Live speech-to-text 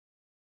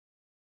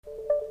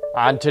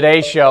On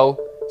today's show,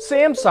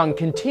 Samsung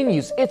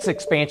continues its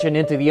expansion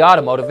into the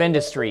automotive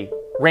industry.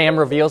 Ram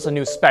reveals a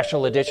new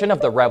special edition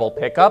of the Rebel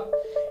pickup.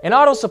 And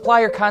auto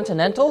supplier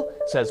Continental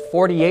says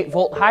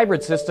 48-volt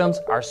hybrid systems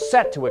are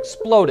set to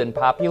explode in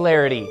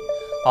popularity.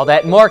 All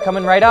that and more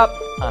coming right up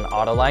on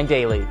Autoline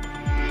Daily.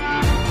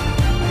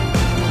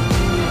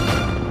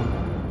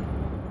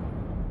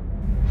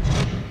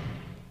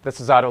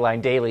 This is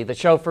Autoline Daily, the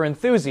show for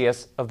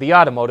enthusiasts of the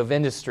automotive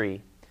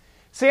industry.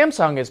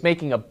 Samsung is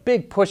making a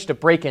big push to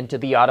break into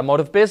the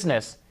automotive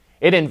business.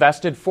 It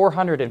invested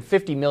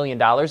 $450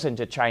 million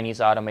into Chinese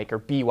automaker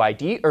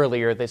BYD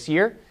earlier this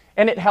year,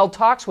 and it held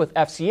talks with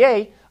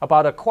FCA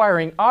about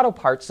acquiring auto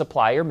parts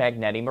supplier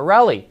Magneti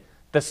Marelli.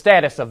 The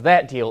status of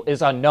that deal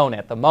is unknown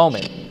at the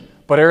moment.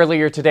 But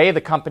earlier today,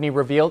 the company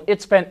revealed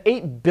it spent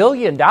 $8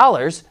 billion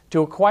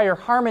to acquire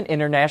Harman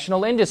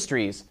International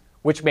Industries,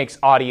 which makes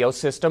audio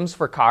systems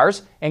for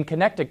cars and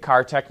connected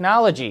car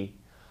technology.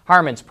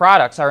 Harman's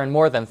products are in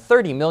more than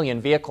 30 million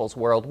vehicles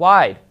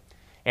worldwide.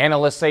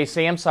 Analysts say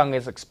Samsung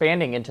is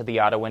expanding into the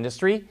auto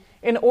industry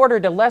in order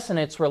to lessen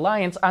its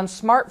reliance on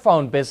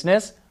smartphone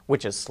business,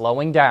 which is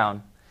slowing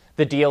down.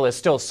 The deal is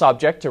still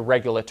subject to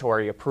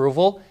regulatory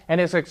approval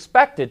and is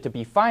expected to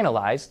be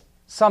finalized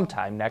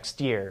sometime next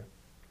year.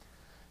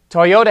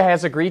 Toyota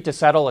has agreed to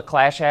settle a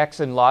class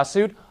action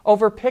lawsuit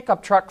over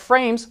pickup truck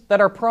frames that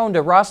are prone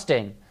to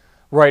rusting.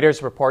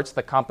 Reuters reports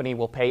the company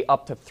will pay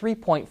up to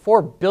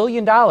 $3.4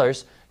 billion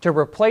to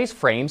replace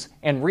frames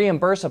and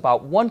reimburse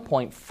about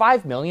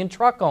 1.5 million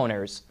truck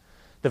owners.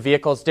 The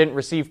vehicles didn't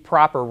receive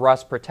proper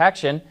rust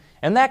protection,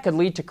 and that could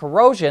lead to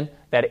corrosion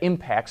that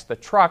impacts the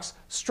truck's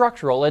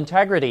structural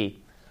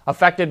integrity.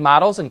 Affected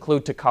models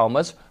include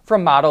Tacomas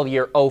from model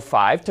year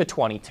 05 to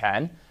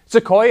 2010,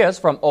 Sequoias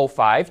from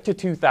 05 to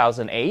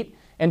 2008,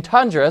 and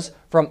Tundras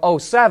from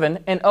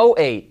 07 and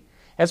 08.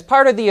 As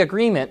part of the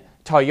agreement,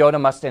 Toyota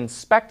must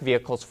inspect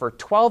vehicles for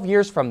 12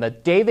 years from the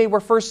day they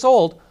were first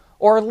sold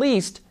or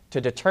leased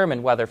to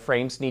determine whether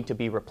frames need to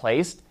be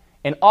replaced,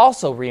 and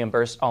also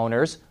reimburse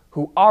owners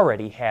who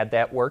already had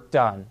that work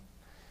done.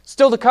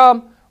 Still to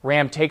come,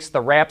 Ram takes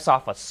the wraps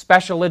off a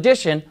special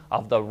edition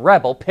of the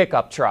Rebel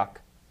pickup truck.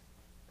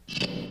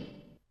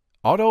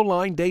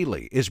 Autoline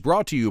Daily is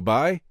brought to you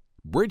by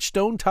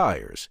Bridgestone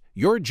Tires,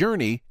 your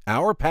journey,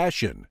 our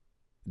passion.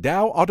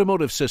 Dow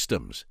Automotive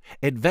Systems,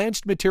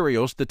 advanced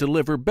materials that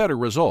deliver better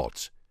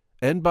results.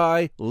 And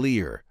by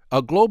Lear,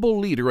 a global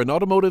leader in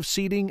automotive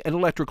seating and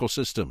electrical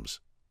systems.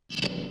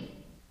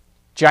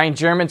 Giant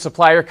German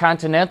supplier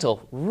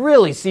Continental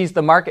really sees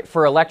the market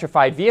for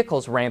electrified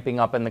vehicles ramping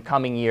up in the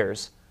coming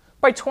years.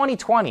 By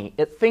 2020,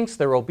 it thinks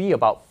there will be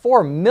about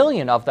 4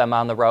 million of them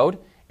on the road,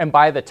 and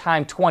by the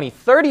time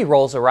 2030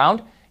 rolls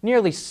around,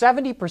 nearly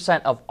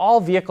 70% of all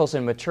vehicles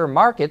in mature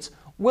markets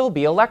will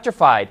be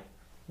electrified.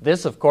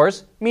 This, of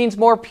course, means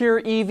more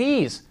pure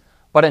EVs.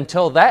 But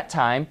until that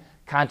time,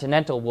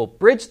 Continental will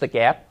bridge the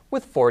gap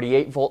with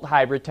 48-volt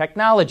hybrid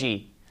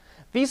technology.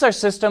 These are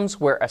systems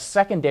where a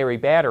secondary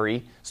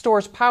battery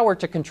stores power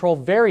to control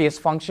various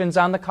functions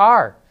on the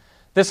car.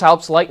 This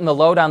helps lighten the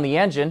load on the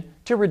engine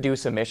to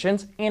reduce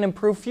emissions and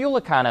improve fuel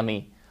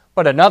economy.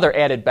 But another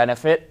added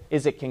benefit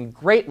is it can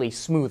greatly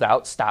smooth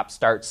out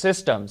stop-start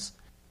systems.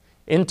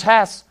 In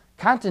tests,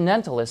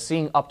 Continental is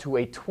seeing up to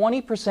a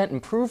 20%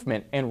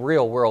 improvement in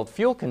real-world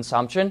fuel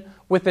consumption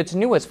with its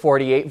newest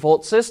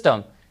 48-volt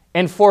system.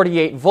 And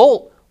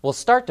 48-volt will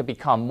start to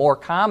become more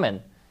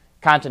common.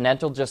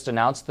 Continental just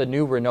announced the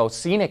new Renault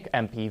Scenic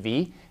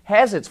MPV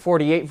has its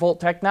 48-volt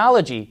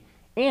technology,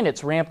 and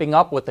it's ramping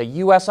up with a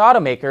U.S.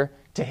 automaker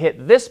to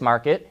hit this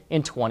market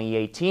in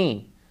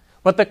 2018.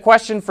 But the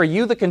question for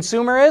you, the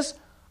consumer, is,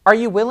 are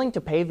you willing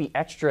to pay the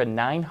extra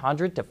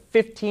 $900 to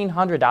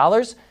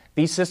 $1,500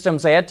 these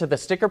systems add to the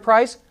sticker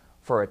price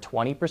for a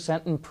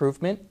 20%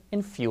 improvement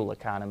in fuel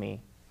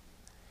economy?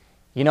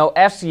 You know,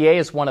 FCA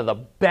is one of the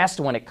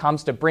best when it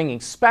comes to bringing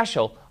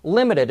special,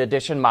 limited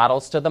edition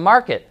models to the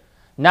market.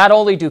 Not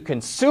only do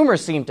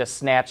consumers seem to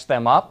snatch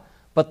them up,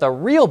 but the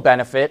real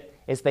benefit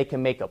is they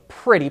can make a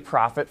pretty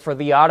profit for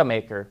the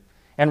automaker.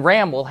 And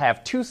Ram will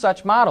have 2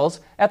 such models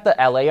at the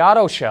LA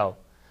Auto Show.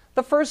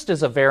 The first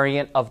is a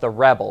variant of the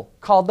Rebel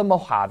called the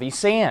Mojave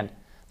Sand.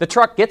 The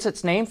truck gets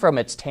its name from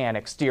its tan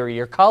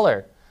exterior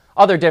color.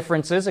 Other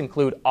differences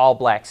include all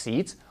black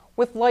seats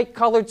with light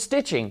colored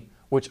stitching,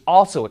 which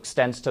also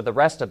extends to the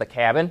rest of the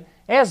cabin,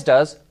 as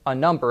does a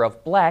number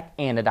of black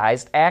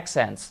anodized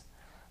accents.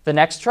 The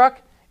next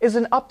truck is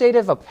an update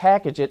of a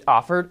package it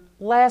offered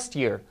last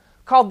year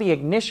called the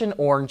Ignition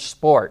Orange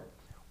Sport.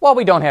 While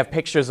we don't have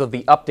pictures of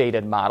the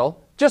updated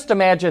model, just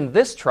imagine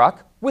this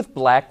truck with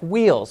black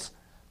wheels.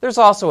 There's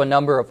also a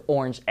number of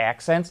orange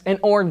accents and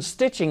orange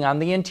stitching on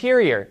the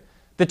interior.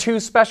 The 2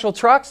 special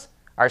trucks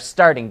are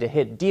starting to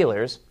hit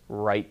dealers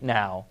right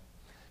now.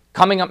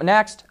 Coming up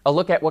next, a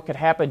look at what could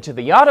happen to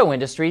the auto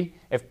industry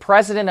if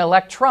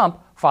President-elect Trump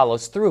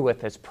follows through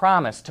with his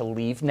promise to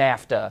leave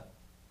NAFTA.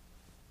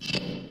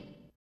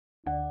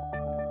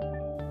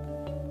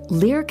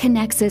 Lear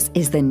Connexus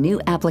is the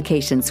new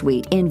application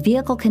suite in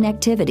vehicle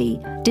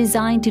connectivity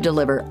designed to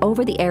deliver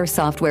over-the-air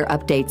software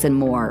updates and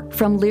more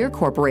from Lear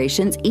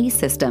Corporation's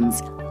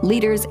E-Systems,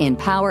 leaders in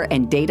power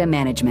and data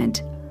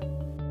management.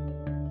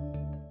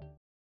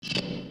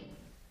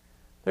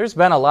 There's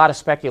been a lot of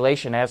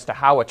speculation as to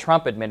how a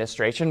Trump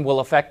administration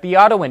will affect the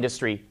auto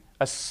industry,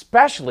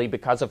 especially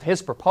because of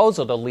his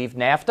proposal to leave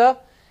NAFTA.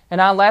 And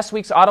on last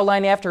week's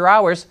Autoline After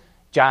Hours,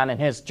 John and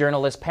his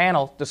journalist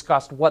panel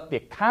discussed what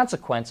the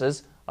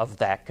consequences of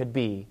that could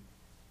be.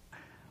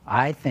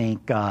 I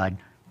think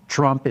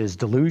Trump is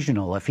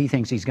delusional if he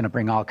thinks he's going to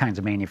bring all kinds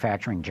of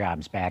manufacturing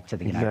jobs back to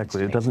the United States.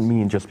 Exactly. It doesn't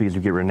mean just because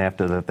you get rid of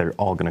NAFTA that they're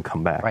all going to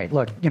come back. Right.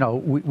 Look, you know,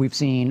 we've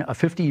seen a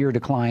 50-year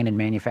decline in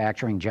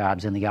manufacturing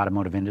jobs in the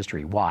automotive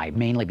industry. Why?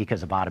 Mainly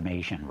because of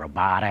automation,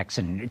 robotics,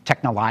 and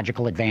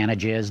technological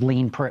advantages,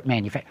 lean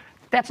manufacturing.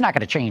 That's not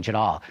going to change at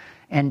all.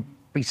 And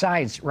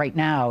besides, right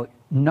now,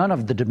 none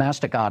of the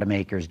domestic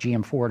automakers,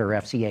 GM, Ford, or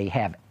FCA,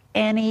 have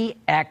any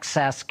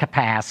excess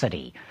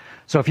capacity.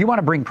 So if you want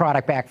to bring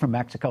product back from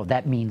Mexico,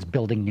 that means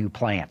building new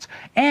plants.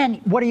 And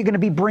what are you going to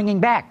be bringing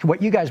back?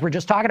 What you guys were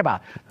just talking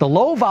about. The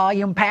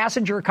low-volume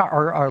passenger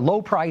car or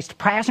low-priced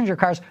passenger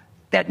cars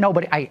that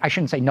nobody, I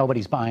shouldn't say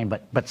nobody's buying,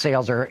 but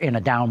sales are in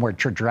a downward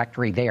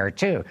trajectory there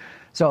too.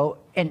 So,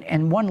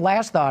 and one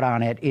last thought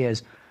on it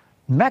is,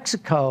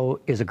 Mexico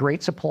is a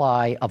great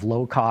supply of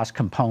low-cost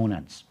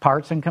components,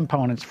 parts and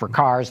components for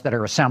cars that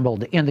are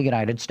assembled in the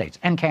United States,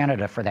 and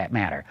Canada for that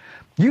matter.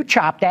 You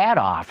chop that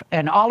off,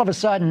 and all of a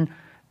sudden,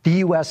 the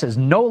U.S. is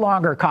no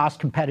longer cost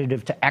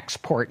competitive to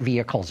export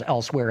vehicles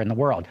elsewhere in the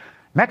world.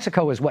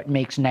 Mexico is what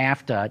makes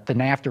NAFTA, the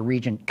NAFTA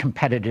region,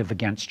 competitive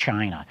against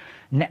China.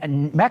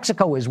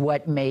 Mexico is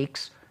what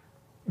makes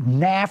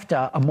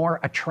NAFTA a more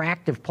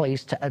attractive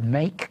place to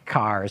make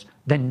cars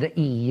than the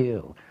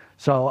EU.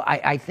 So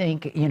I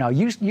think, you know,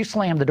 you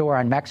slam the door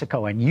on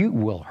Mexico and you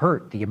will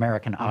hurt the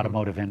American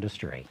automotive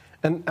industry.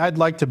 And I'd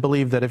like to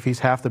believe that if he's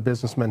half the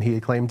businessman he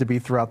claimed to be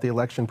throughout the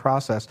election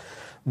process,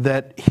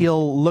 that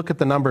he'll look at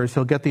the numbers,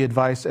 he'll get the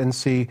advice and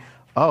see,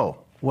 oh,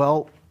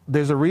 well,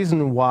 there's a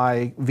reason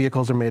why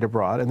vehicles are made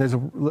abroad.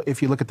 And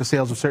if you look at the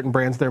sales of certain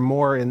brands, they're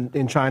more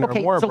in China or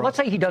more abroad. So let's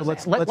say he does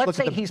that. Let's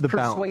say he's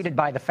persuaded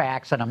by the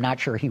facts, and I'm not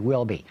sure he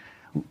will be.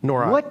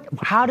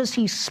 How does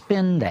he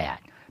spin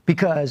that?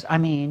 Because, I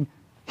mean,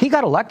 he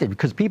got elected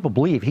because people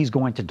believe he's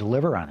going to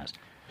deliver on this.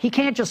 He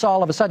can't just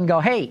all of a sudden go,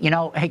 hey,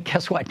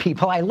 guess what,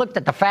 people? I looked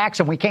at the facts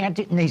and we can't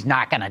do, and he's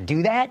not going to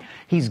do that.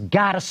 He's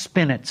got to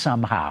spin it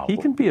somehow. He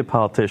can be a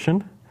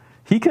politician.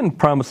 He can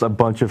promise a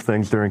bunch of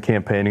things during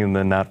campaigning and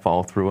then not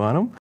follow through on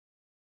them.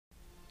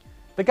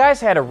 The guys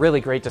had a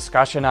really great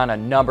discussion on a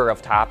number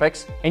of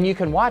topics, and you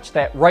can watch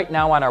that right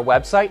now on our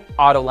website,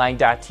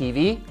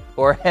 Autoline.tv,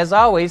 or as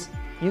always,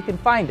 you can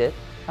find it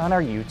on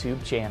our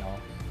YouTube channel.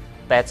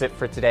 That's it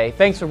for today.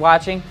 Thanks for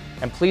watching,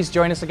 and please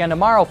join us again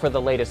tomorrow for the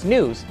latest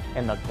news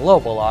in the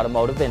global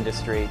automotive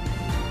industry.